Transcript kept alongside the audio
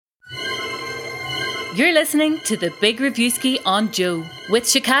You're listening to the Big Reviewski on Joe with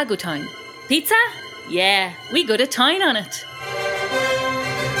Chicago Time. Pizza? Yeah, we go to town on it.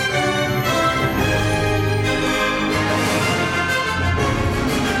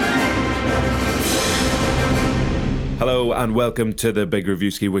 Hello and welcome to the Big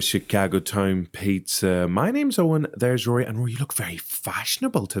Reviewski with Chicago Time Pizza. My name's Owen, there's Rory, and Rory, you look very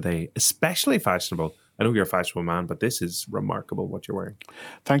fashionable today, especially fashionable. I know you're a fashionable man, but this is remarkable what you're wearing.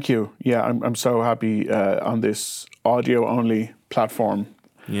 Thank you. Yeah, I'm so happy on this audio-only platform.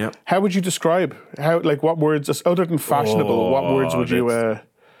 Yeah. How would you describe, what words, other than fashionable, what words would you...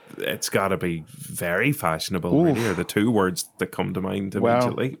 It's got to be very fashionable, really, are the two words that come to mind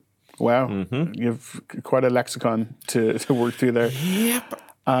immediately. Wow. Mm-hmm. You've quite a lexicon to work through there. Yep.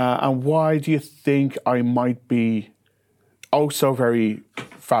 And why do you think I might be so very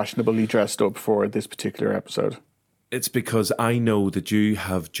fashionably dressed up for this particular episode? It's because I know that you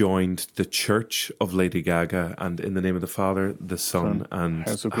have joined the Church of Lady Gaga and in the name of the Father, the Son, and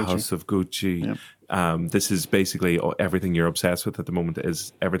House of Gucci. Yep. This is basically everything you're obsessed with at the moment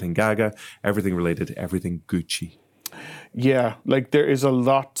is everything Gaga, everything related to everything Gucci. Yeah, there's a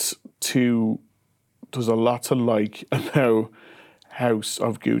lot to like about House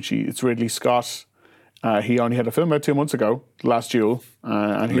of Gucci. It's Ridley Scott. He only had a film out 2 months ago, Last Duel,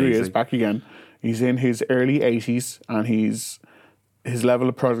 and here he is back again. He's in his early 80s, and his level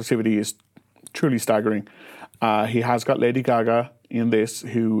of productivity is truly staggering. He has got Lady Gaga in this,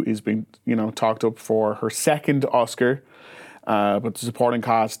 who is being talked up for her second Oscar, but the supporting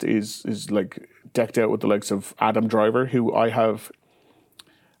cast is decked out with the likes of Adam Driver, who I have.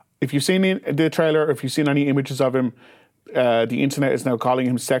 If you've seen the trailer, or if you've seen any images of him, the internet is now calling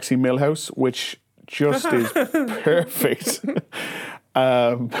him Sexy Millhouse, which just is perfect.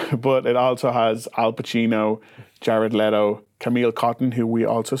 But it also has Al Pacino, Jared Leto, Camille Cotton, who we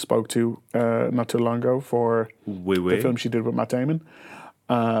also spoke to not too long ago for the film she did with Matt Damon.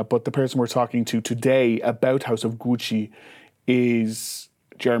 But the person we're talking to today about House of Gucci is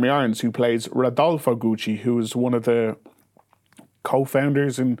Jeremy Irons, who plays Rodolfo Gucci, who is one of the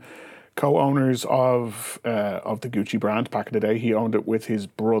co-founders and co-owners of the Gucci brand back in the day. He owned it with his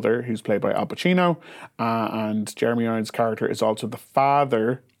brother, who's played by Al Pacino, and Jeremy Irons' character is also the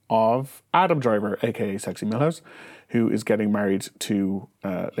father of Adam Driver, aka Sexy Millhouse, who is getting married to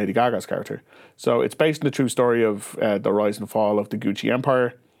Lady Gaga's character. So it's based on the true story of the rise and fall of the Gucci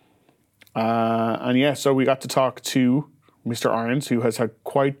empire. So we got to talk to Mr. Irons, who has had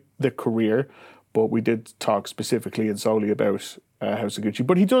quite the career, but we did talk specifically and solely about House of Gucci.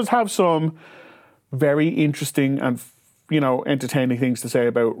 But he does have some very interesting and, entertaining things to say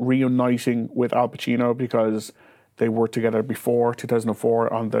about reuniting with Al Pacino, because they worked together before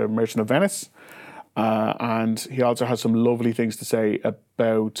 2004 on The Merchant of Venice. And he also has some lovely things to say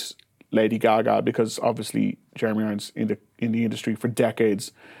about Lady Gaga, because obviously Jeremy Irons in the industry for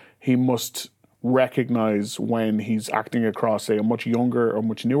decades, he must recognize when he's acting across, say, a much younger or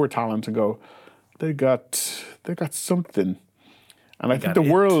much newer talent and go, they got something. And I think the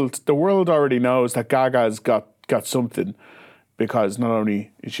world already knows that Gaga's got something, because not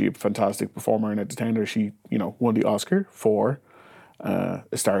only is she a fantastic performer and entertainer, she won the Oscar for A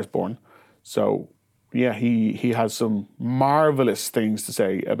Star Is Born. So yeah, he has some marvelous things to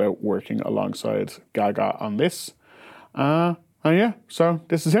say about working alongside Gaga on this. So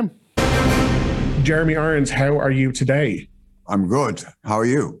this is him. Jeremy Irons, how are you today? I'm good. How are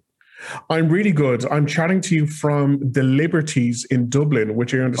you? I'm really good. I'm chatting to you from the Liberties in Dublin,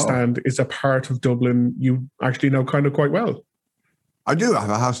 which I understand is a part of Dublin you actually know kind of quite well. I do. I have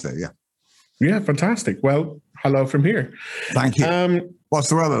a house there, yeah. Yeah, fantastic. Well, hello from here. Thank you. What's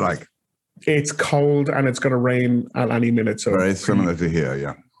the weather like? It's cold and it's going to rain at any minute. So very similar to here,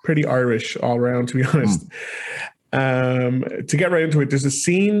 yeah. Pretty Irish all around, to be honest. To get right into it, there's a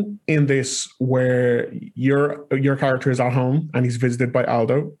scene in this where your character is at home and he's visited by Al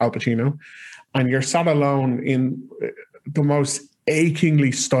Pacino, and you're sat alone in the most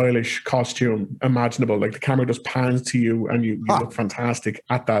achingly stylish costume imaginable. Like the camera just pans to you and you look fantastic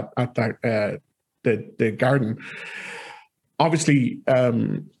at the garden. Obviously,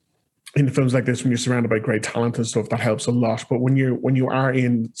 in films like this, when you're surrounded by great talent and stuff, that helps a lot. But when you are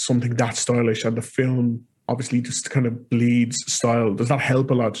in something that stylish and the film obviously just kind of bleeds style, does that help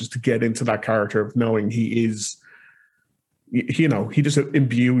a lot just to get into that character of knowing he is, he just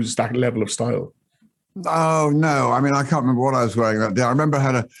imbues that level of style? Oh, no. I mean, I can't remember what I was wearing that day. I remember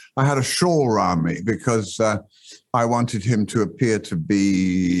I had a shawl around me because I wanted him to appear to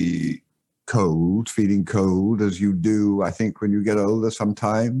be cold, feeling cold, as you do, I think, when you get older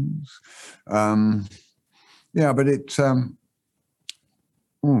sometimes. But it's...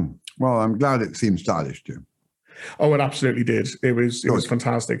 Well, I'm glad it seemed stylish too. Oh, it absolutely did. It was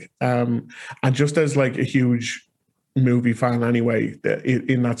fantastic. And just as like a huge movie fan anyway,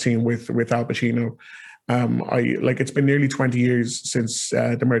 in that scene with Al Pacino, it's been nearly 20 years since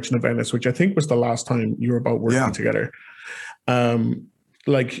The Merchant of Venice, which I think was the last time you were both working together.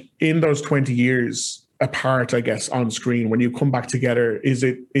 Like in those 20 years apart, I guess, on screen, when you come back together, is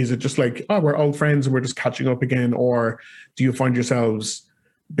it just like, oh, we're old friends and we're just catching up again? Or do you find yourselves,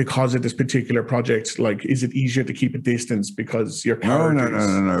 because of this particular project, like, is it easier to keep a distance because your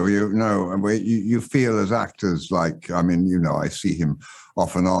characters? No. You feel as actors, like, I mean, you know, I see him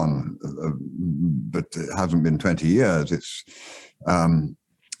off and on, but it hasn't been 20 years. It's,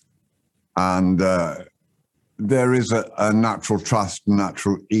 there is a natural trust,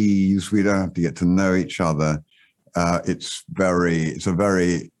 natural ease. We don't have to get to know each other. It's a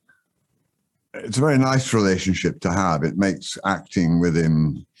very nice relationship to have. It makes acting with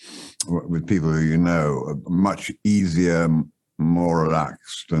him, with people who you know, much easier, more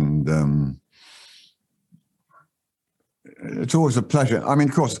relaxed, and it's always a pleasure. I mean,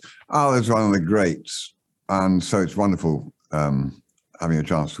 of course, Al is one of the greats, and so it's wonderful having a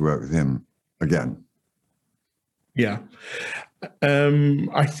chance to work with him again. Yeah.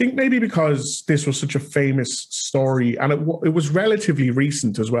 I think maybe because this was such a famous story, and it was relatively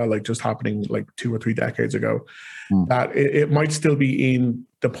recent as well, like just happening like 2 or 3 decades ago, that it might still be in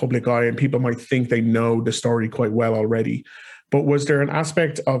the public eye and people might think they know the story quite well already. But was there an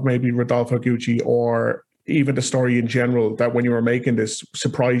aspect of maybe Rodolfo Gucci or even the story in general that when you were making this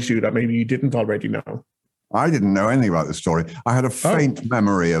surprised you that maybe you didn't already know? I didn't know anything about this story. I had a faint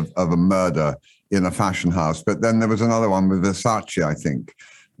memory of a murder in a fashion house, but then there was another one with Versace, I think,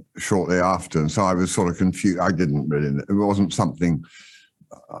 shortly after. And so I was sort of confused. I didn't really, it wasn't something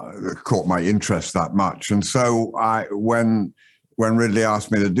that caught my interest that much. And so when Ridley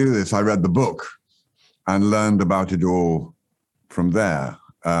asked me to do this, I read the book and learned about it all from there.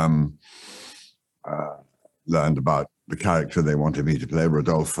 Learned about the character they wanted me to play,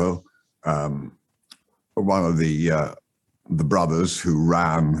 Rodolfo, one of the brothers who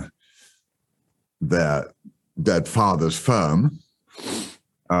ran their dead father's firm,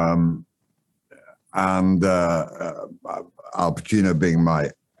 and Al Pacino being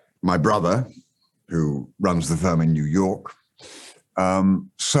my brother, who runs the firm in New York.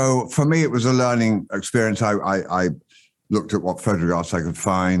 So for me, it was a learning experience. I looked at what photographs I could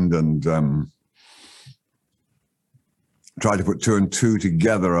find and tried to put 2 and 2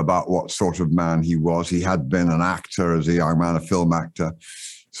 together about what sort of man he was. He had been an actor as a young man, a film actor.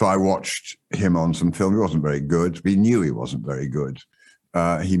 So I watched him on some film. He wasn't very good. We knew he wasn't very good.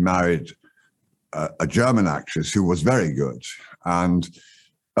 He married a German actress who was very good. And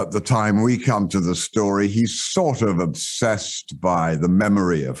at the time we come to the story, he's sort of obsessed by the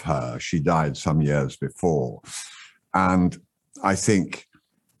memory of her. She died some years before. And I think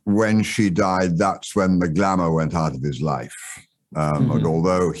when she died, that's when the glamour went out of his life. And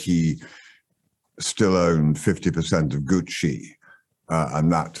although he still owned 50% of Gucci,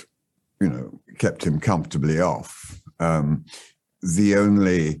 and that, you know, kept him comfortably off, the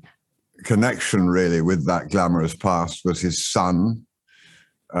only connection really with that glamorous past was his son,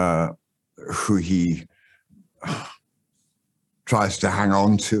 who he tries to hang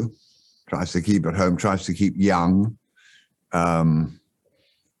on to, tries to keep at home, tries to keep young.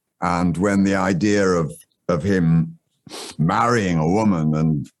 And when the idea of him marrying a woman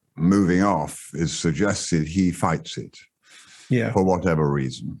and moving off is suggested, he fights it, for whatever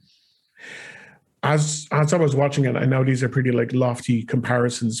reason. As I was watching it, I know these are pretty like lofty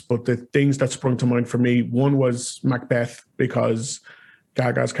comparisons, but the things that sprung to mind for me, one was Macbeth, because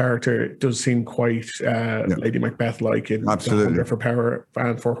Gaga's character does seem quite Lady Macbeth-like in the hunger for power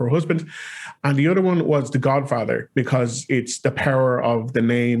and for her husband. And the other one was The Godfather, because it's the power of the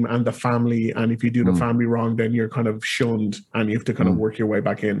name and the family. And if you do the family wrong, then you're kind of shunned and you have to kind of work your way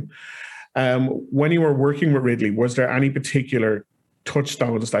back in. When you were working with Ridley, was there any particular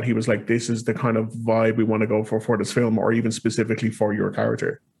touchstones that he was like, this is the kind of vibe we want to go for this film, or even specifically for your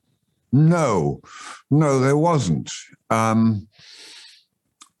character? No, there wasn't.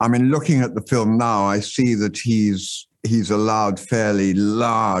 I mean, looking at the film now, I see that he's allowed fairly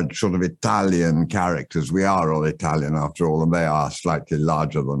large sort of Italian characters. We are all Italian after all, and they are slightly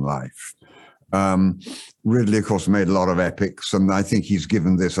larger than life. Ridley, of course, made a lot of epics, and I think he's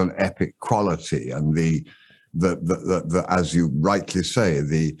given this an epic quality. And the as you rightly say,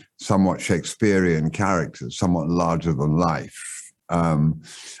 the somewhat Shakespearean characters, somewhat larger than life,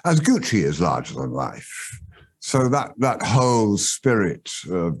 as Gucci is larger than life. So that whole spirit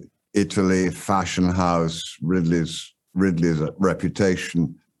of Italy, fashion house, Ridley's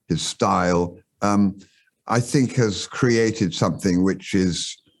reputation, his style, I think has created something which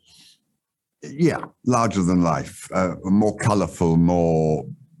is, larger than life, more colourful, more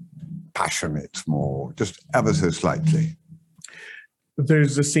passionate, more just ever so slightly.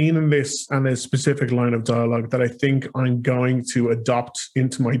 There's a scene in this and a specific line of dialogue that I think I'm going to adopt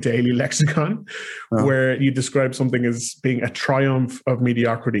into my daily lexicon, where you describe something as being a triumph of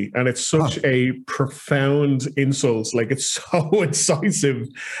mediocrity. And it's such a profound insult. Like, it's so incisive.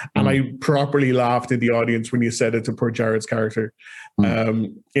 And I properly laughed in the audience when you said it to poor Jared's character.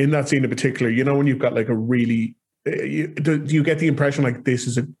 In that scene in particular, you know, when you've got like a really, do you get the impression like this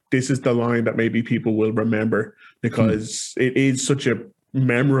is the line that maybe people will remember because it is such a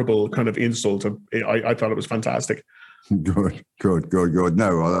memorable kind of insult. I thought it was fantastic. Good.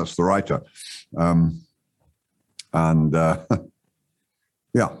 No, well, that's the writer. I'm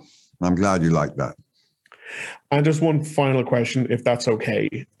glad you like that. And just one final question, if that's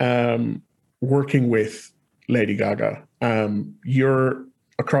okay. Working with Lady Gaga, you're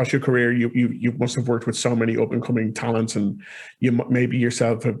across your career, you must have worked with so many up and coming talents, and you maybe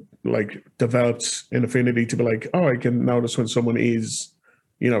yourself have like developed an affinity to be like, oh, I can notice when someone is,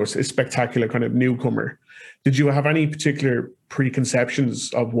 you know, a spectacular kind of newcomer. Did you have any particular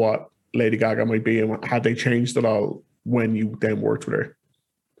preconceptions of what Lady Gaga might be, and had they changed at all when you then worked with her?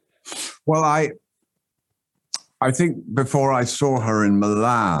 Well, I think before I saw her in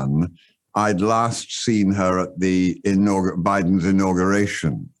Milan, I'd last seen her at the Biden's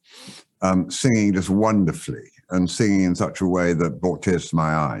inauguration, singing just wonderfully and singing in such a way that brought tears to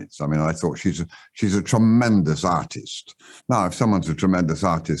my eyes. I mean, I thought she's a tremendous artist. Now, if someone's a tremendous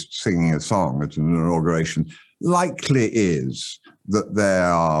artist singing a song at an inauguration, likely is that they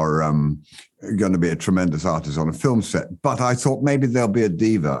are going to be a tremendous artist on a film set. But I thought maybe there'll be a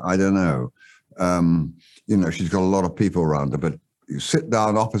diva. I don't know. You know, she's got a lot of people around her, but you sit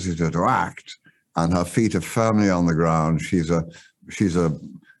down opposite her to act, and her feet are firmly on the ground. She's a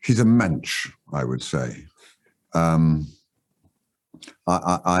mensch, I would say. I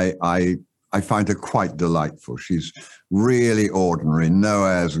find her quite delightful. She's really ordinary, no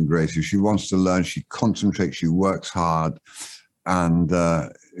airs and graces. She wants to learn. She concentrates. She works hard, and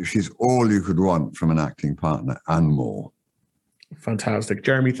she's all you could want from an acting partner and more. Fantastic,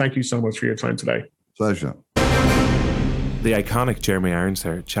 Jeremy. Thank you so much for your time today. Pleasure. The iconic Jeremy Irons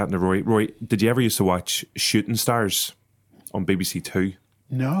there, chatting to Roy. Roy, did you ever used to watch Shooting Stars on BBC Two?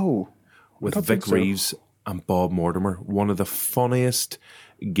 No. With Vic Reeves and Bob Mortimer. One of the funniest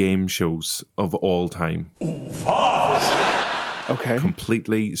game shows of all time. Okay.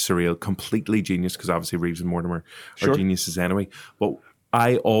 Completely surreal, completely genius, because obviously Reeves and Mortimer are geniuses anyway. But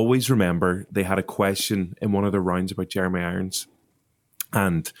I always remember they had a question in one of the rounds about Jeremy Irons.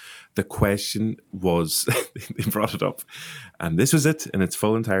 And the question was, they brought it up, and this was it in its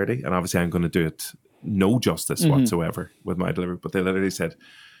full entirety. And obviously I'm going to do it no justice whatsoever with my delivery. But they literally said,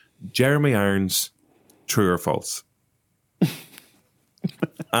 Jeremy Irons, true or false?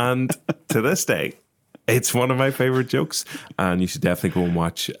 And to this day, it's one of my favorite jokes. And you should definitely go and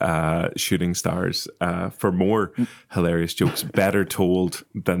watch Shooting Stars for more hilarious jokes, better told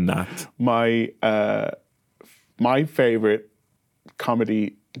than that. My favorite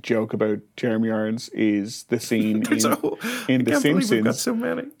comedy joke about Jeremy Irons is the scene in The Simpsons so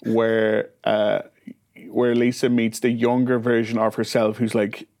where Lisa meets the younger version of herself who's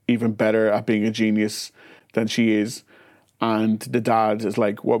like even better at being a genius than she is, and the dad is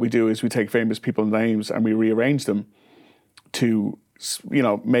like, what we do is we take famous people's names and we rearrange them to, you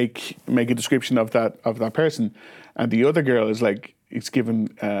know, make a description of that person, and the other girl is like, it's given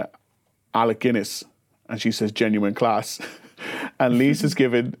Alec Guinness, and she says genuine class. And Lisa's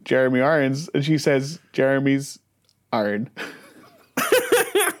given Jeremy Irons, and she says Jeremy's iron.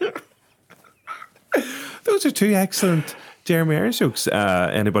 Those are two excellent Jeremy Irons jokes.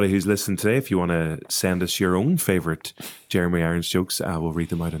 Anybody who's listening today, if you want to send us your own favourite Jeremy Irons jokes, we'll read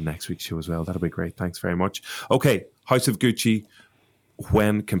them out on next week's show as well. That'll be great. Thanks very much. Okay, House of Gucci.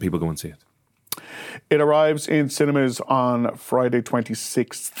 When can people go and see it? It arrives in cinemas on Friday,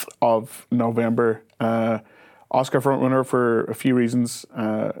 26th of November. Oscar frontrunner for a few reasons.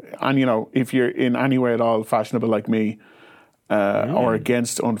 And, you know, if you're in any way at all fashionable like me, or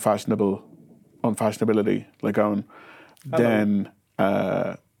against unfashionability like Owen, then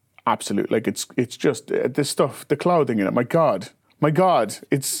absolute. Like, it's just this stuff, the clothing in it. My God,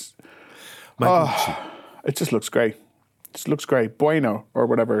 it's it just looks great. It just looks great. Bueno or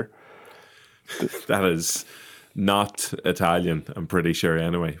whatever. That is not Italian, I'm pretty sure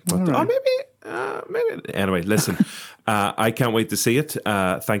anyway. But Maybe. Anyway, listen, I can't wait to see it.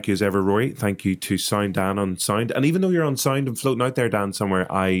 Thank you as ever, Rory. Thank you to Sound Dan on Sound. And even though you're on Sound and floating out there, Dan,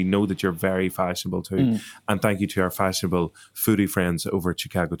 somewhere, I know that you're very fashionable too. And thank you to our fashionable foodie friends over at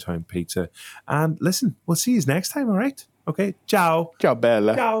Chicago Town Pizza. And listen, we'll see you next time, all right? Okay, ciao. Ciao,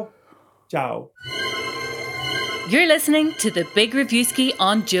 Bella. Ciao. Ciao. You're listening to the Big Reviewski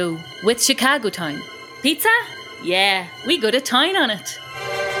on Joe with Chicago Town. Pizza? Yeah, we go to town on it.